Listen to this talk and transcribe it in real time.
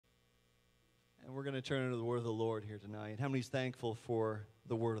And we're going to turn into the word of the Lord here tonight. How many's thankful for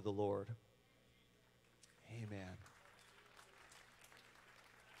the word of the Lord? Amen.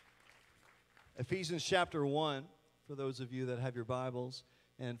 Ephesians chapter 1, for those of you that have your Bibles,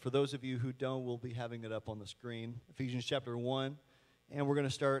 and for those of you who don't, we'll be having it up on the screen. Ephesians chapter 1, and we're going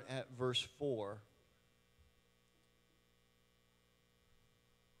to start at verse 4.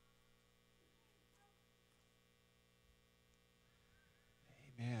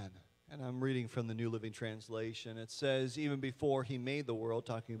 Amen. And I'm reading from the New Living Translation. It says, even before he made the world,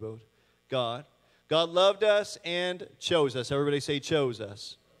 talking about God, God loved us and chose us. Everybody say chose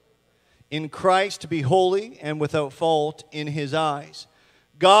us. In Christ to be holy and without fault in his eyes.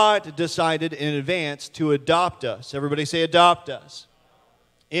 God decided in advance to adopt us. Everybody say adopt us.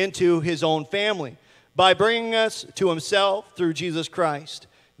 Into his own family. By bringing us to himself through Jesus Christ.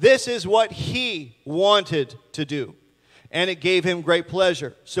 This is what he wanted to do. And it gave him great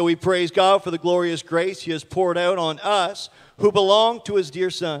pleasure. So we praise God for the glorious grace he has poured out on us who belong to his dear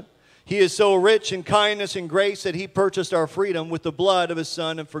Son. He is so rich in kindness and grace that he purchased our freedom with the blood of his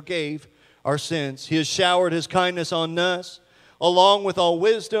Son and forgave our sins. He has showered his kindness on us, along with all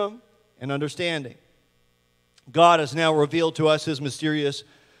wisdom and understanding. God has now revealed to us his mysterious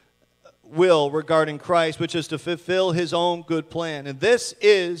will regarding Christ, which is to fulfill his own good plan. And this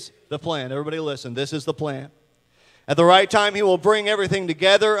is the plan. Everybody listen, this is the plan. At the right time, he will bring everything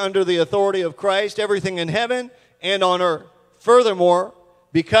together under the authority of Christ, everything in heaven and on earth. Furthermore,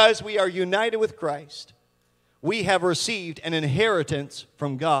 because we are united with Christ, we have received an inheritance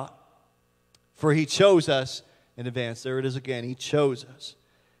from God. For he chose us in advance. There it is again. He chose us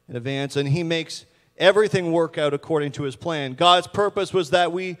in advance, and he makes everything work out according to his plan. God's purpose was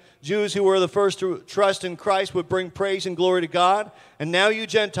that we Jews who were the first to trust in Christ would bring praise and glory to God. And now you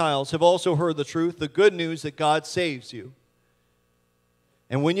Gentiles have also heard the truth, the good news that God saves you.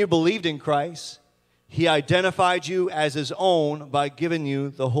 And when you believed in Christ, he identified you as his own by giving you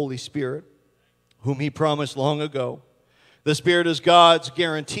the Holy Spirit, whom he promised long ago. The Spirit is God's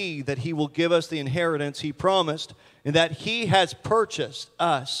guarantee that he will give us the inheritance he promised and that he has purchased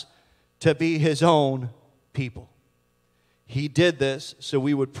us to be his own people. He did this so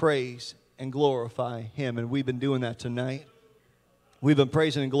we would praise and glorify him. And we've been doing that tonight. We've been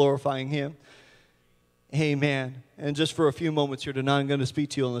praising and glorifying him. Amen. And just for a few moments here tonight, I'm going to speak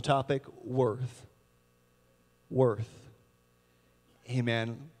to you on the topic worth. Worth.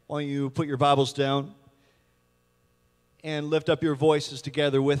 Amen. Why don't you put your Bibles down and lift up your voices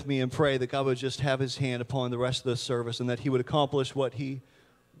together with me and pray that God would just have his hand upon the rest of the service and that he would accomplish what he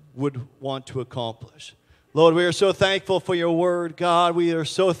would want to accomplish. Lord, we are so thankful for your word, God. We are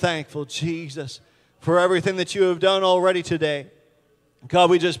so thankful, Jesus, for everything that you have done already today. God,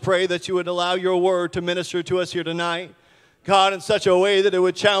 we just pray that you would allow your word to minister to us here tonight. God, in such a way that it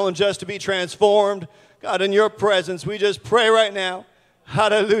would challenge us to be transformed. God, in your presence, we just pray right now.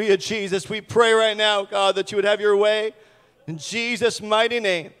 Hallelujah, Jesus. We pray right now, God, that you would have your way. In Jesus' mighty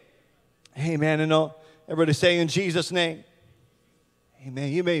name. Amen. And all, everybody say in Jesus' name.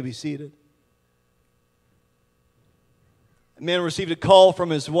 Amen. You may be seated. A man received a call from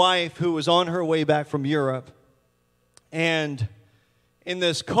his wife who was on her way back from Europe. And in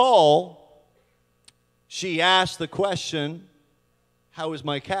this call, she asked the question, "How is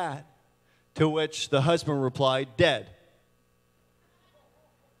my cat?" To which the husband replied, "Dead."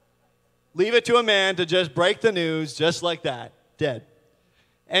 Leave it to a man to just break the news just like that, dead.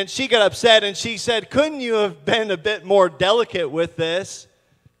 And she got upset and she said, "Couldn't you have been a bit more delicate with this,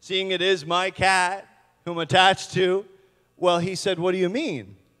 seeing it is my cat whom I'm attached to?" Well, he said, "What do you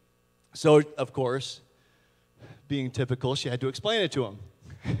mean?" So, of course, being typical, she had to explain it to him.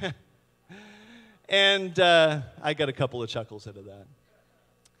 And I got a couple of chuckles out of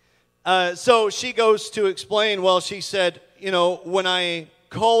that. So she goes to explain, well, she said, when I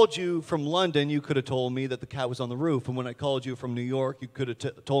called you from London, you could have told me that the cat was on the roof. And when I called you from New York, you could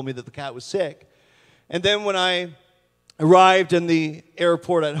have told me that the cat was sick. And then when I arrived in the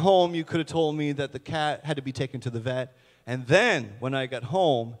airport at home, you could have told me that the cat had to be taken to the vet. And then when I got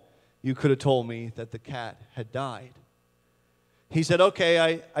home, you could have told me that the cat had died. He said,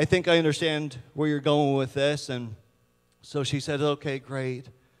 "Okay, I think I understand where you're going with this." And so she said, "Okay, great.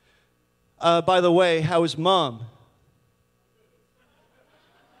 By the way, how is Mom?"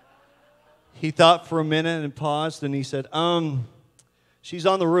 He thought for a minute and paused, and he said, "She's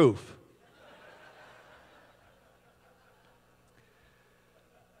on the roof."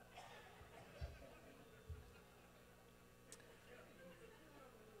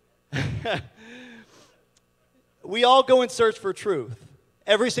 We all go in search for truth.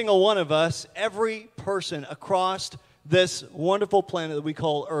 Every single one of us, every person across this wonderful planet that we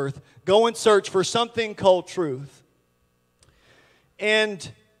call Earth, go and search for something called truth. And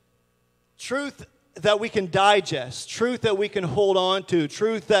truth that we can digest, truth that we can hold on to,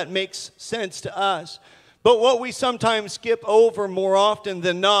 truth that makes sense to us. But what we sometimes skip over more often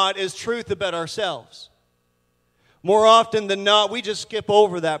than not is truth about ourselves. More often than not, we just skip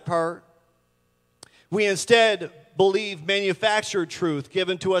over that part. We instead believe manufactured truth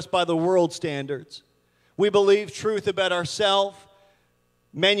given to us by the world standards. We believe truth about ourselves,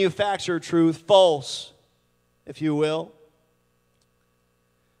 manufactured truth, false, if you will.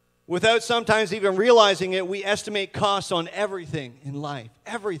 Without sometimes even realizing it, we estimate costs on everything in life,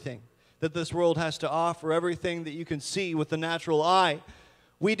 everything that this world has to offer, everything that you can see with the natural eye.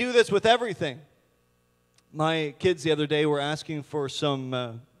 We do this with everything. My kids the other day were asking for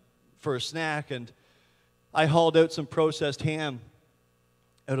for a snack, and I hauled out some processed ham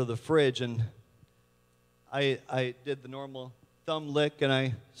out of the fridge, and I did the normal thumb lick, and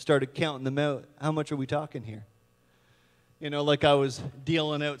I started counting them out. How much are we talking here? You know, like I was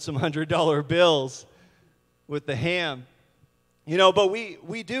dealing out some $100 bills with the ham. You know, but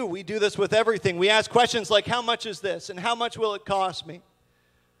we do this with everything. We ask questions like, how much is this, and how much will it cost me?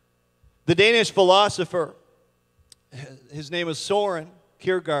 The Danish philosopher, his name is Søren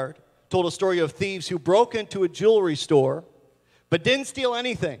Kierkegaard, told a story of thieves who broke into a jewelry store but didn't steal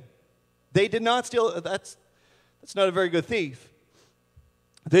anything. They did not steal. That's not a very good thief.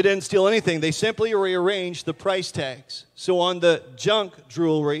 They didn't steal anything. They simply rearranged the price tags. So on the junk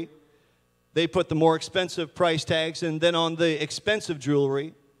jewelry, they put the more expensive price tags, and then on the expensive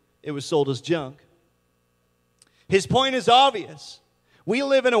jewelry, it was sold as junk. His point is obvious. We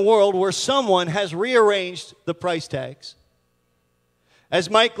live in a world where someone has rearranged the price tags. As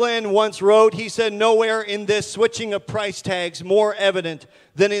Mike Glenn once wrote, he said, nowhere in this switching of price tags more evident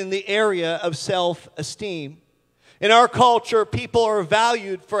than in the area of self-esteem. In our culture, people are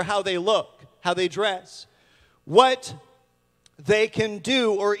valued for how they look, how they dress, what they can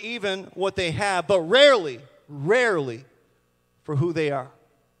do, or even what they have, but rarely for who they are.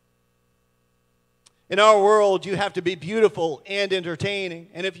 In our world, you have to be beautiful and entertaining,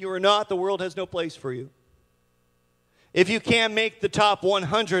 and if you are not, the world has no place for you. If you can't make the top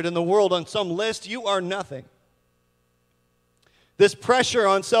 100 in the world on some list, you are nothing. This pressure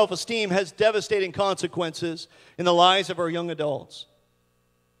on self-esteem has devastating consequences in the lives of our young adults.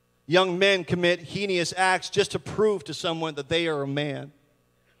 Young men commit heinous acts just to prove to someone that they are a man.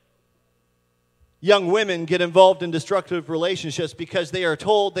 Young women get involved in destructive relationships because they are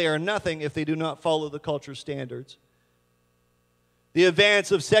told they are nothing if they do not follow the culture's standards. The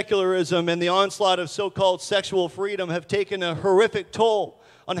advance of secularism and the onslaught of so-called sexual freedom have taken a horrific toll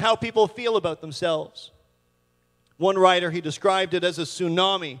on how people feel about themselves. One writer, he described it as a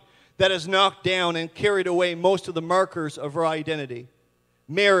tsunami that has knocked down and carried away most of the markers of our identity.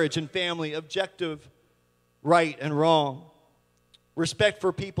 Marriage and family, objective right and wrong, respect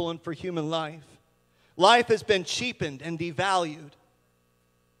for people and for human life. Life has been cheapened and devalued.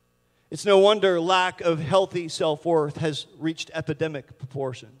 It's no wonder lack of healthy self-worth has reached epidemic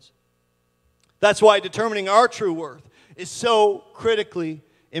proportions. That's why determining our true worth is so critically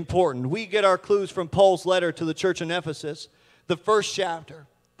important. We get our clues from Paul's letter to the church in Ephesus. The first chapter,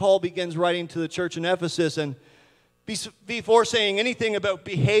 Paul begins writing to the church in Ephesus, and before saying anything about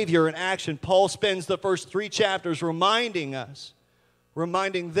behavior and action, Paul spends the first 3 chapters reminding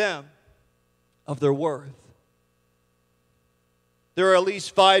them of their worth. There are at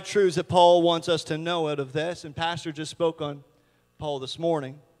least 5 truths that Paul wants us to know out of this, and Pastor just spoke on Paul this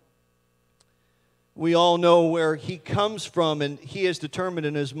morning. We all know where he comes from, and he is determined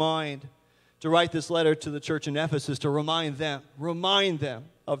in his mind to write this letter to the church in Ephesus to remind them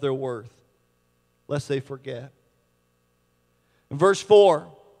of their worth, lest they forget. In verse 4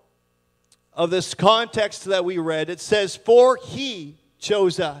 of this context that we read, it says, for he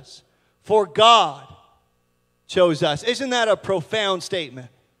chose us, for God chose us. Isn't that a profound statement?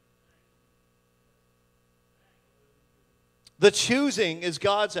 The choosing is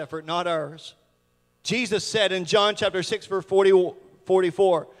God's effort, not ours. Jesus said in John chapter 6, verse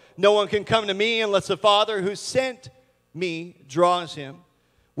 44, no one can come to me unless the Father who sent me draws him.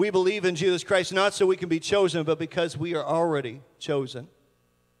 We believe in Jesus Christ not so we can be chosen, but because we are already chosen.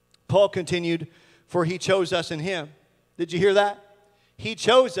 Paul continued, for he chose us in him. Did you hear that? He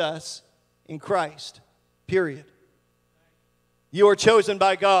chose us in Christ. Period. You are chosen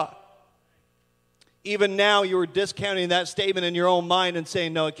by God. Even now you are discounting that statement in your own mind and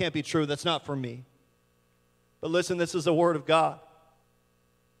saying, no, it can't be true. That's not for me. But listen, this is the word of God.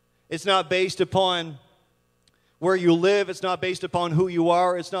 It's not based upon where you live. It's not based upon who you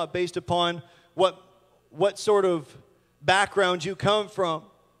are. It's not based upon what sort of background you come from.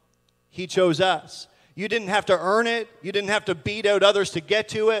 He chose us. You didn't have to earn it. You didn't have to beat out others to get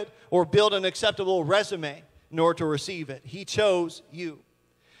to it or build an acceptable resume in order to receive it. He chose you.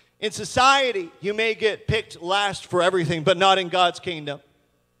 In society, you may get picked last for everything, but not in God's kingdom.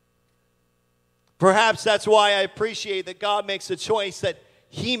 Perhaps that's why I appreciate that God makes the choice that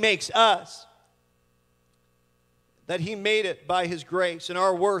He makes us. That He made it by His grace. And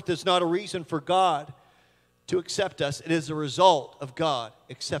our worth is not a reason for God to accept us. It is a result of God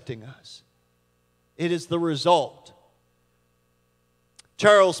accepting us. It is the result.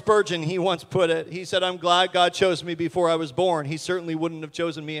 Charles Spurgeon, he once put it, he said, "I'm glad God chose me before I was born. He certainly wouldn't have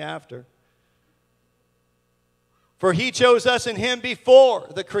chosen me after. For He chose us in Him before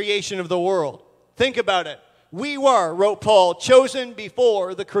the creation of the world." Think about it. We were, wrote Paul, chosen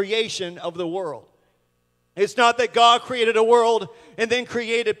before the creation of the world. It's not that God created a world and then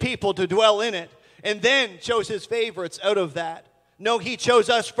created people to dwell in it and then chose His favorites out of that. No, He chose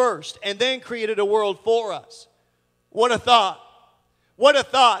us first and then created a world for us. What a thought. What a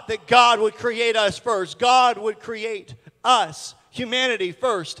thought that God would create us first. God would create us, humanity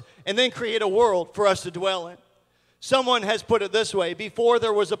first, and then create a world for us to dwell in. Someone has put it this way: before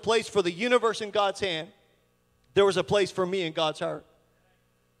there was a place for the universe in God's hand, there was a place for me in God's heart.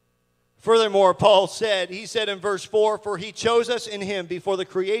 Furthermore, Paul said, he said in verse 4, "For He chose us in Him before the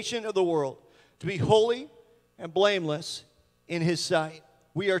creation of the world to be holy and blameless in His sight."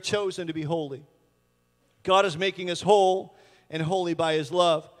 We are chosen to be holy. God is making us whole and holy by His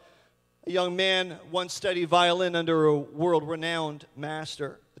love. A young man once studied violin under a world-renowned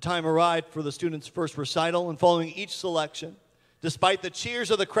master. The time arrived for the student's first recital, and following each selection, despite the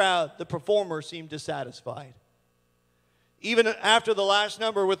cheers of the crowd, the performer seemed dissatisfied. Even after the last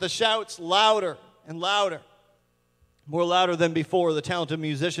number, with the shouts louder and louder, more louder than before, the talented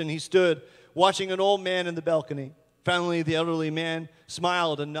musician, he stood watching an old man in the balcony. Finally, the elderly man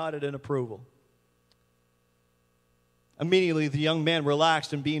smiled and nodded in approval. Immediately, the young man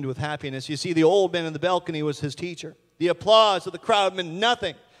relaxed and beamed with happiness. You see, the old man in the balcony was his teacher. The applause of the crowd meant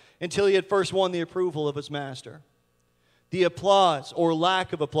nothing until he had first won the approval of his master. The applause, or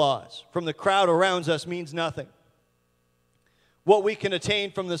lack of applause, from the crowd around us means nothing. What we can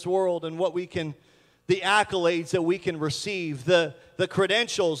attain from this world and the accolades that we can receive, the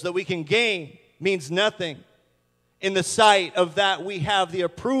credentials that we can gain means nothing in the sight of that we have the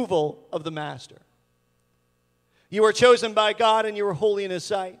approval of the master. You are chosen by God and you are holy in His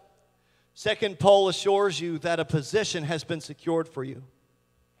sight. Second, Paul assures you that a position has been secured for you.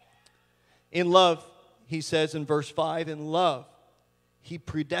 In love, he says in verse 5, in love, He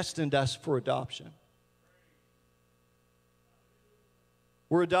predestined us for adoption.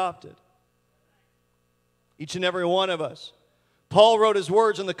 We're adopted. Each and every one of us. Paul wrote his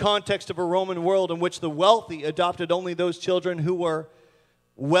words in the context of a Roman world in which the wealthy adopted only those children who were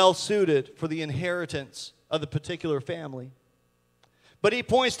well suited for the inheritance of the particular family. But he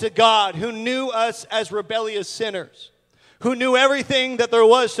points to God, who knew us as rebellious sinners, who knew everything that there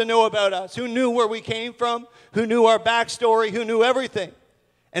was to know about us, who knew where we came from, who knew our backstory, who knew everything,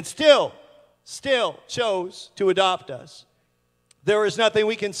 and still chose to adopt us. There is nothing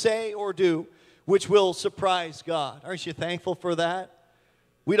we can say or do which will surprise God. Aren't you thankful for that?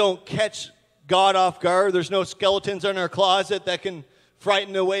 We don't catch God off guard. There's no skeletons in our closet that can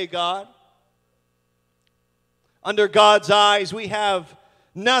frighten away God. Under God's eyes, we have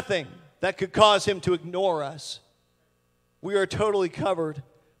nothing that could cause Him to ignore us. We are totally covered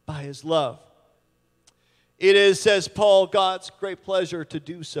by His love. It is, says Paul, God's great pleasure to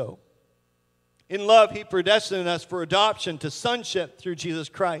do so. In love, He predestined us for adoption to sonship through Jesus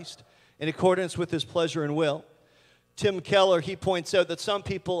Christ in accordance with His pleasure and will. Tim Keller, he points out that some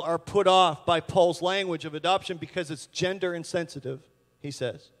people are put off by Paul's language of adoption because it's gender insensitive, he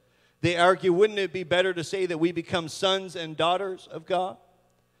says. They argue, wouldn't it be better to say that we become sons and daughters of God?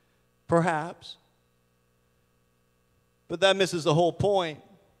 Perhaps. But that misses the whole point.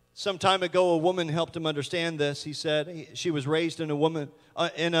 Some time ago, a woman helped him understand this. He said she was raised in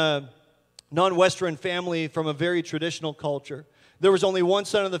a non-Western family from a very traditional culture. There was only one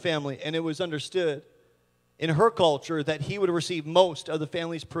son of the family, and it was understood in her culture that he would receive most of the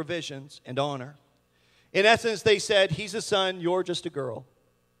family's provisions and honor. In essence, they said, he's a son, you're just a girl.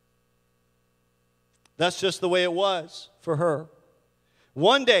 That's just the way it was for her.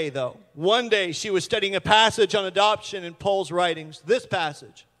 One day she was studying a passage on adoption in Paul's writings, this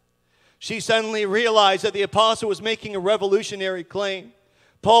passage. She suddenly realized that the apostle was making a revolutionary claim.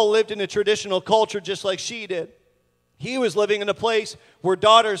 Paul lived in a traditional culture just like she did. He was living in a place where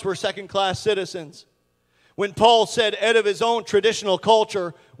daughters were second-class citizens. When Paul said out of his own traditional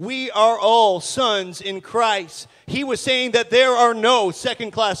culture, we are all sons in Christ, he was saying that there are no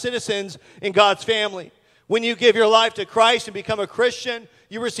second-class citizens in God's family. When you give your life to Christ and become a Christian,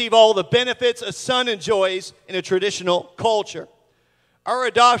 you receive all the benefits a son enjoys in a traditional culture. Our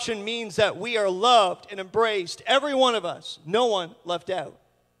adoption means that we are loved and embraced, every one of us, no one left out.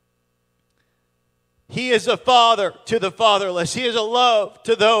 He is a father to the fatherless. He is a love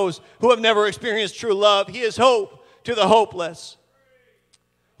to those who have never experienced true love. He is hope to the hopeless.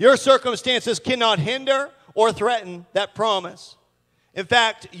 Your circumstances cannot hinder or threaten that promise. In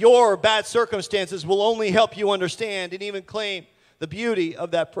fact, your bad circumstances will only help you understand and even claim the beauty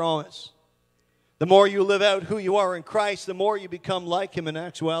of that promise. The more you live out who you are in Christ, the more you become like him in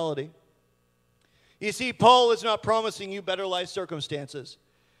actuality. You see, Paul is not promising you better life circumstances.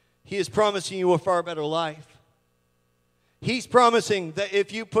 He is promising you a far better life. He's promising that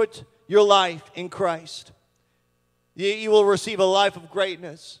if you put your life in Christ, you will receive a life of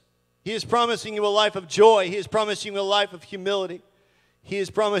greatness. He is promising you a life of joy. He is promising you a life of humility. He is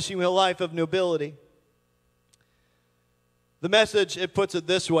promising you a life of nobility. The Message, it puts it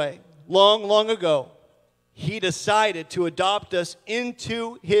this way. Long, long ago, he decided to adopt us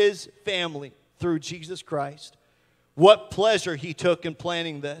into his family through Jesus Christ. What pleasure he took in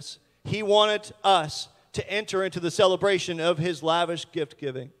planning this. He wanted us to enter into the celebration of his lavish gift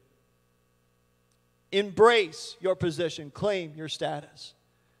giving. Embrace your position. Claim your status.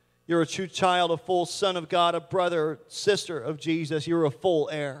 You're a true child, a full son of God, a brother or sister of Jesus. You're a full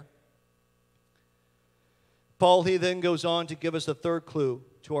heir. Paul, he then goes on to give us a third clue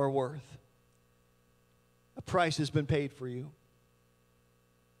to our worth. A price has been paid for you.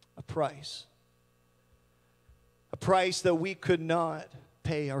 A price. A price that we could not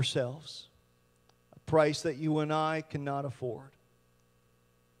pay ourselves. A price that you and I cannot afford.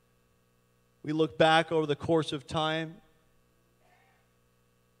 We look back over the course of time,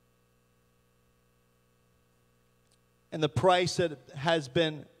 and the price that has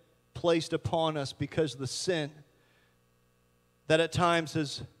been placed upon us because of the sin that at times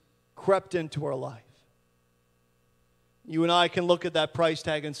has crept into our life. You and I can look at that price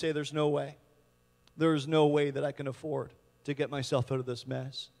tag and say, there's no way. There's no way that I can afford to get myself out of this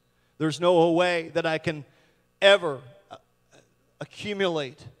mess. There's no way that I can ever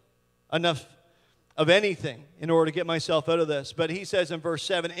accumulate enough of anything in order to get myself out of this. But he says in verse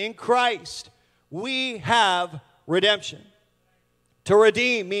 7, in Christ we have redemption. To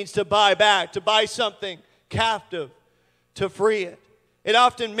redeem means to buy back, to buy something captive, to free it. It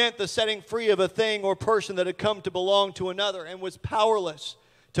often meant the setting free of a thing or person that had come to belong to another and was powerless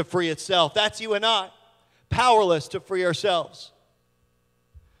to free itself. That's you and I, powerless to free ourselves.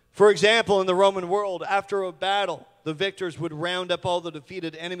 For example, in the Roman world, after a battle, the victors would round up all the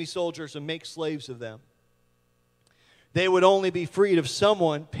defeated enemy soldiers and make slaves of them. They would only be freed if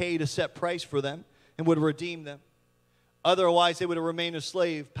someone paid a set price for them and would redeem them. Otherwise, they would remain a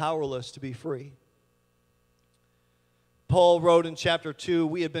slave, powerless to be free. Paul wrote in chapter 2,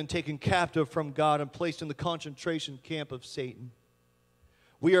 we have been taken captive from God and placed in the concentration camp of Satan.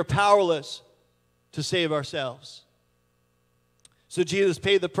 We are powerless to save ourselves. So Jesus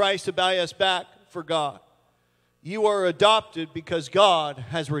paid the price to buy us back for God. You are adopted because God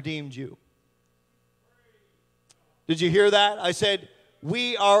has redeemed you. Did you hear that? I said,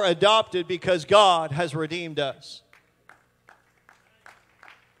 we are adopted because God has redeemed us.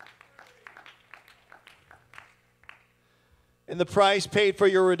 And the price paid for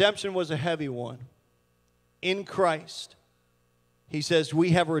your redemption was a heavy one. In Christ, he says,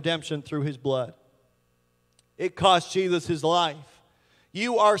 we have redemption through his blood. It cost Jesus his life.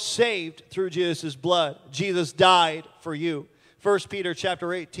 You are saved through Jesus' blood. Jesus died for you. 1 Peter chapter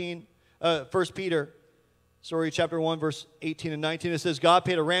 1, verse 18 and 19, it says, God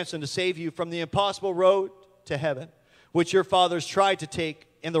paid a ransom to save you from the impossible road to heaven, which your fathers tried to take,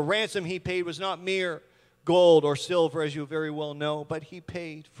 and the ransom he paid was not mere gold or silver, as you very well know, but he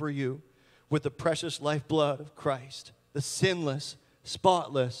paid for you with the precious lifeblood of Christ, the sinless,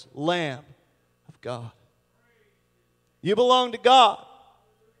 spotless Lamb of God. You belong to God.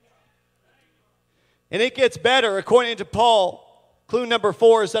 And it gets better, according to Paul. Clue number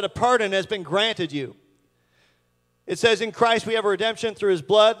 4 is that a pardon has been granted you. It says, in Christ we have redemption through his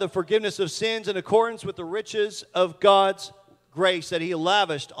blood, the forgiveness of sins in accordance with the riches of God's grace that he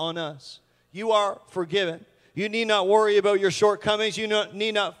lavished on us. You are forgiven. You need not worry about your shortcomings. You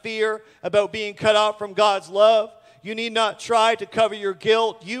need not fear about being cut off from God's love. You need not try to cover your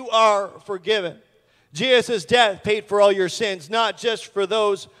guilt. You are forgiven. Jesus' death paid for all your sins, not just for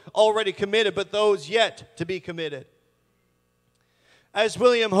those already committed, but those yet to be committed. As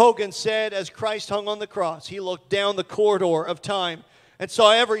William Hogan said, as Christ hung on the cross, he looked down the corridor of time and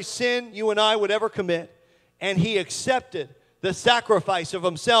saw every sin you and I would ever commit, and he accepted the sacrifice of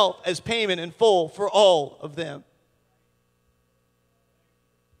himself as payment in full for all of them.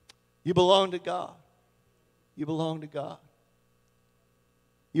 You belong to God. You belong to God.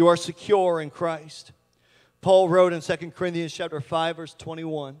 You are secure in Christ. Paul wrote in 2 Corinthians chapter 5, verse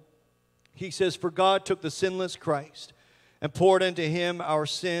 21, he says, "For God took the sinless Christ and poured into him our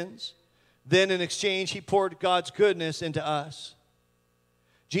sins. Then in exchange, he poured God's goodness into us."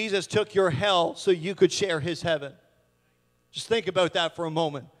 Jesus took your hell so you could share his heaven. Just think about that for a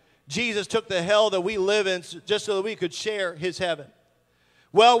moment. Jesus took the hell that we live in just so that we could share his heaven.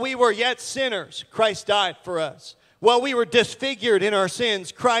 While we were yet sinners, Christ died for us. While we were disfigured in our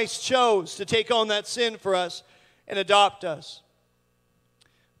sins, Christ chose to take on that sin for us and adopt us.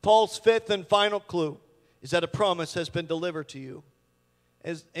 Paul's fifth and final clue is that a promise has been delivered to you.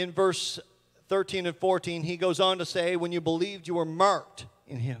 As in verse 13 and 14, he goes on to say, when you believed, you were marked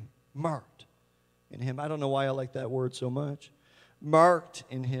in him. Marked in him. I don't know why I like that word so much. Marked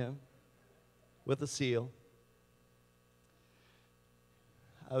in him with a seal.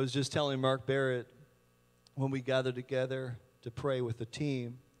 I was just telling Mark Barrett when we gathered together to pray with the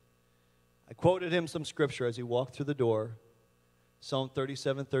team, I quoted him some scripture as he walked through the door. Psalm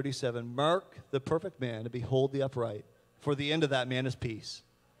 37:37, "Mark the perfect man and behold the upright, for the end of that man is peace."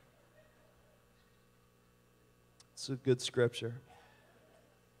 It's a good scripture.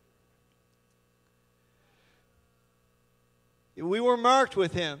 We were marked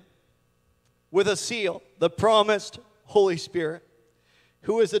with him, with a seal, the promised Holy Spirit,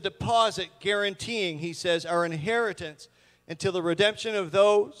 who is a deposit guaranteeing, he says, our inheritance until the redemption of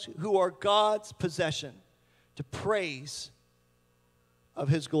those who are God's possession, to praise of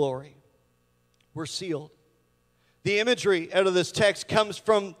his glory. We're sealed. The imagery out of this text comes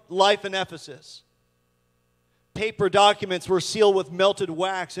from life in Ephesus. Paper documents were sealed with melted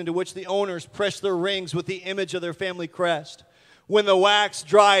wax into which the owners pressed their rings with the image of their family crest. When the wax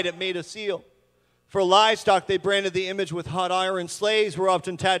dried, it made a seal. For livestock, they branded the image with hot iron. Slaves were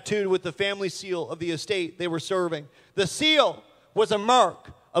often tattooed with the family seal of the estate they were serving. The seal was a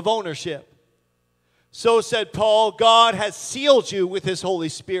mark of ownership. So said Paul, God has sealed you with his Holy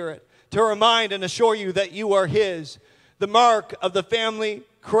Spirit to remind and assure you that you are his. The mark of the family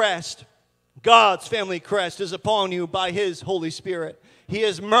crest, God's family crest, is upon you by his Holy Spirit. He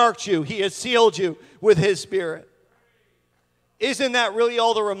has marked you. He has sealed you with his Spirit. Isn't that really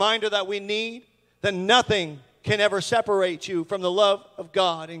all the reminder that we need? That nothing can ever separate you from the love of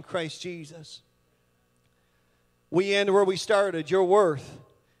God in Christ Jesus. We end where we started. Your worth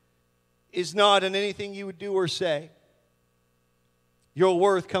is not in anything you would do or say. Your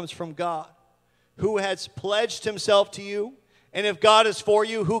worth comes from God, who has pledged himself to you. And if God is for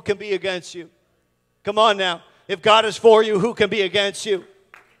you, who can be against you? Come on now. If God is for you, who can be against you?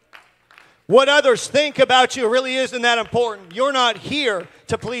 What others think about you really isn't that important. You're not here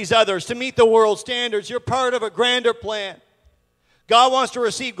to please others, to meet the world's standards. You're part of a grander plan. God wants to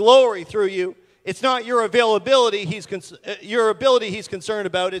receive glory through you. It's not your availability your ability he's concerned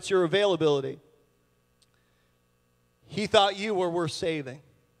about. It's your availability. He thought you were worth saving.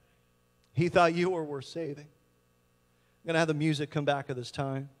 He thought you were worth saving. I'm going to have the music come back at this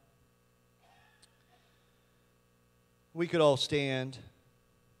time. We could all stand.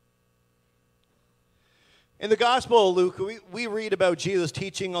 In the Gospel of Luke, we read about Jesus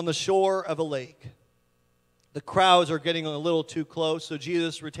teaching on the shore of a lake. The crowds are getting a little too close, so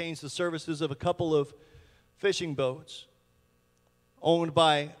Jesus retains the services of a couple of fishing boats owned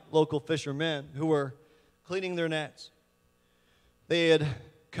by local fishermen who were cleaning their nets. They had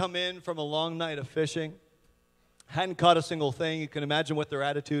come in from a long night of fishing, hadn't caught a single thing. You can imagine what their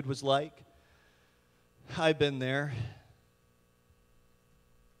attitude was like. I've been there.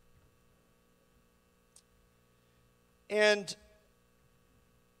 And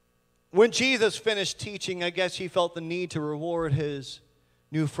when Jesus finished teaching, I guess he felt the need to reward his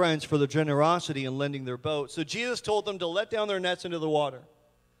new friends for their generosity in lending their boat. So Jesus told them to let down their nets into the water.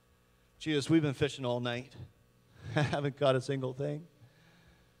 Jesus, we've been fishing all night. Haven't caught a single thing.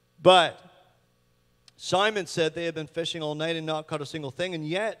 But Simon said they had been fishing all night and not caught a single thing, and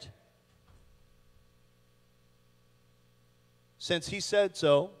yet, since he said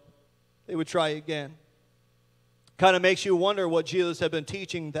so, they would try again. Kind of makes you wonder what Jesus had been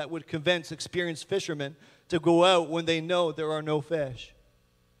teaching that would convince experienced fishermen to go out when they know there are no fish.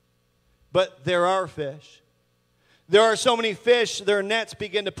 But there are fish. There are so many fish, their nets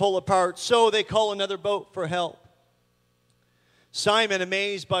begin to pull apart, so they call another boat for help. Simon,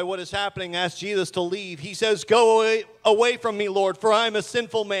 amazed by what is happening, asks Jesus to leave. He says, "Go away from me, Lord, for I am a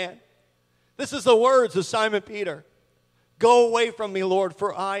sinful man." This is the words of Simon Peter. "Go away from me, Lord,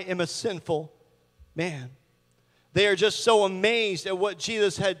 for I am a sinful man." They are just so amazed at what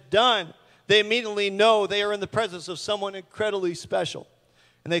Jesus had done. They immediately know they are in the presence of someone incredibly special.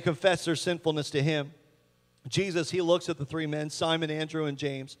 And they confess their sinfulness to him. Jesus, he looks at the three men, Simon, Andrew, and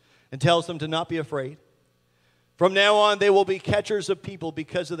James, and tells them to not be afraid. From now on, they will be catchers of people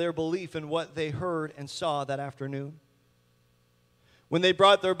because of their belief in what they heard and saw that afternoon. When they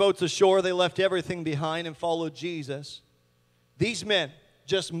brought their boats ashore, they left everything behind and followed Jesus. These men,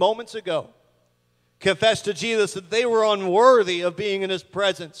 just moments ago, confessed to Jesus that they were unworthy of being in his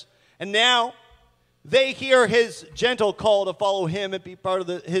presence. And now they hear his gentle call to follow him and be part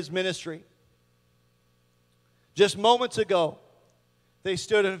of his ministry. Just moments ago, they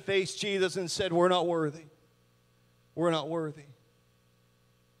stood and faced Jesus and said, "We're not worthy. We're not worthy."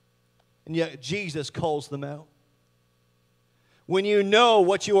 And yet Jesus calls them out. When you know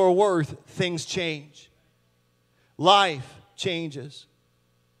what you are worth, things change. Life changes.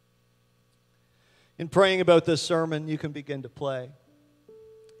 In praying about this sermon, you can begin to play.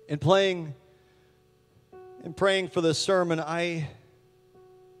 In praying for this sermon, I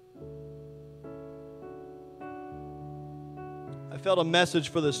felt a message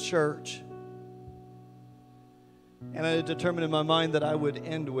for this church. And I determined in my mind that I would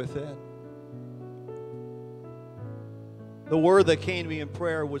end with it. The word that came to me in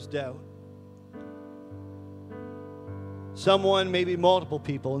prayer was doubt. Someone, maybe multiple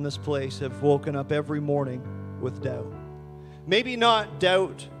people in this place, have woken up every morning with doubt. Maybe not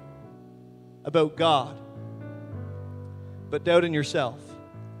doubt about God, but doubt in yourself.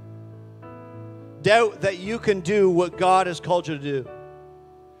 Doubt that you can do what God has called you to do.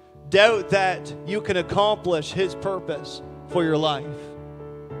 Doubt that you can accomplish his purpose for your life.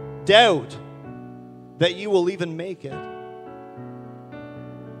 Doubt that you will even make it.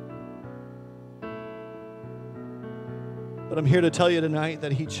 But I'm here to tell you tonight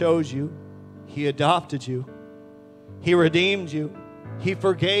that he chose you. He adopted you. He redeemed you. He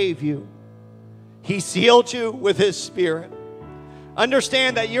forgave you. He sealed you with his Spirit.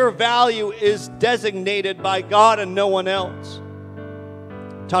 Understand that your value is designated by God and no one else.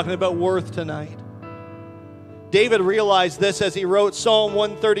 Talking about worth tonight. David realized this as he wrote Psalm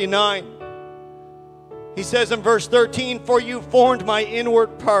 139. He says in verse 13, "For you formed my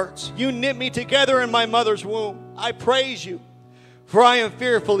inward parts. You knit me together in my mother's womb. I praise you, for I am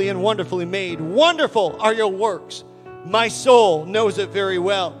fearfully and wonderfully made. Wonderful are your works. My soul knows it very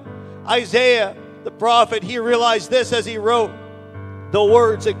well." Isaiah, the prophet, he realized this as he wrote the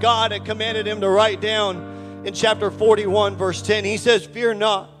words that God had commanded him to write down in chapter 41, verse 10. He says, "Fear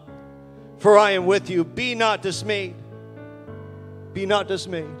not, for I am with you. Be not dismayed." Be not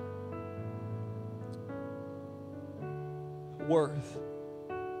dismayed. Worth.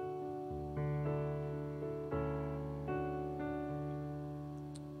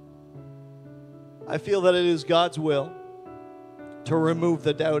 I feel that it is God's will to remove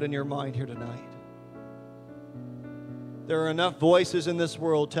the doubt in your mind here tonight. There are enough voices in this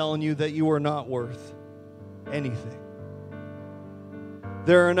world telling you that you are not worth anything.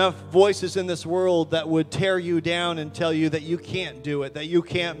 There are enough voices in this world that would tear you down and tell you that you can't do it, that you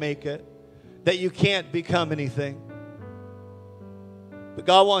can't make it, that you can't become anything. But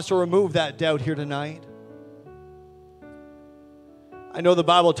God wants to remove that doubt here tonight. I know the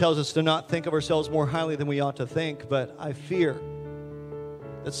Bible tells us to not think of ourselves more highly than we ought to think, but I fear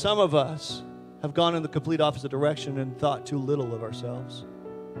that some of us have gone in the complete opposite direction and thought too little of ourselves.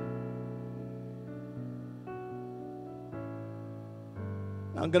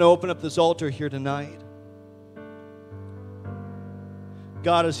 I'm going to open up this altar here tonight.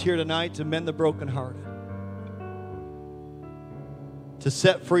 God is here tonight to mend the brokenhearted, to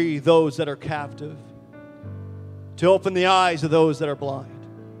set free those that are captive, to open the eyes of those that are blind,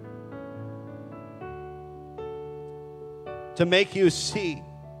 to make you see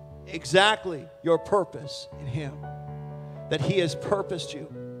exactly your purpose in Him, that He has purposed you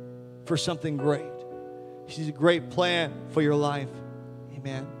for something great. He's a great plan for your life.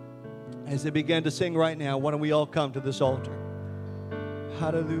 Amen. As they begin to sing right now, why don't we all come to this altar?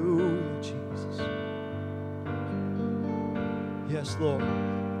 Hallelujah, Jesus. Yes, Lord.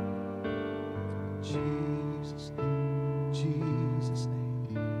 Jesus' name. Jesus'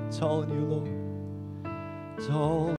 name. It's all in you, Lord. It's all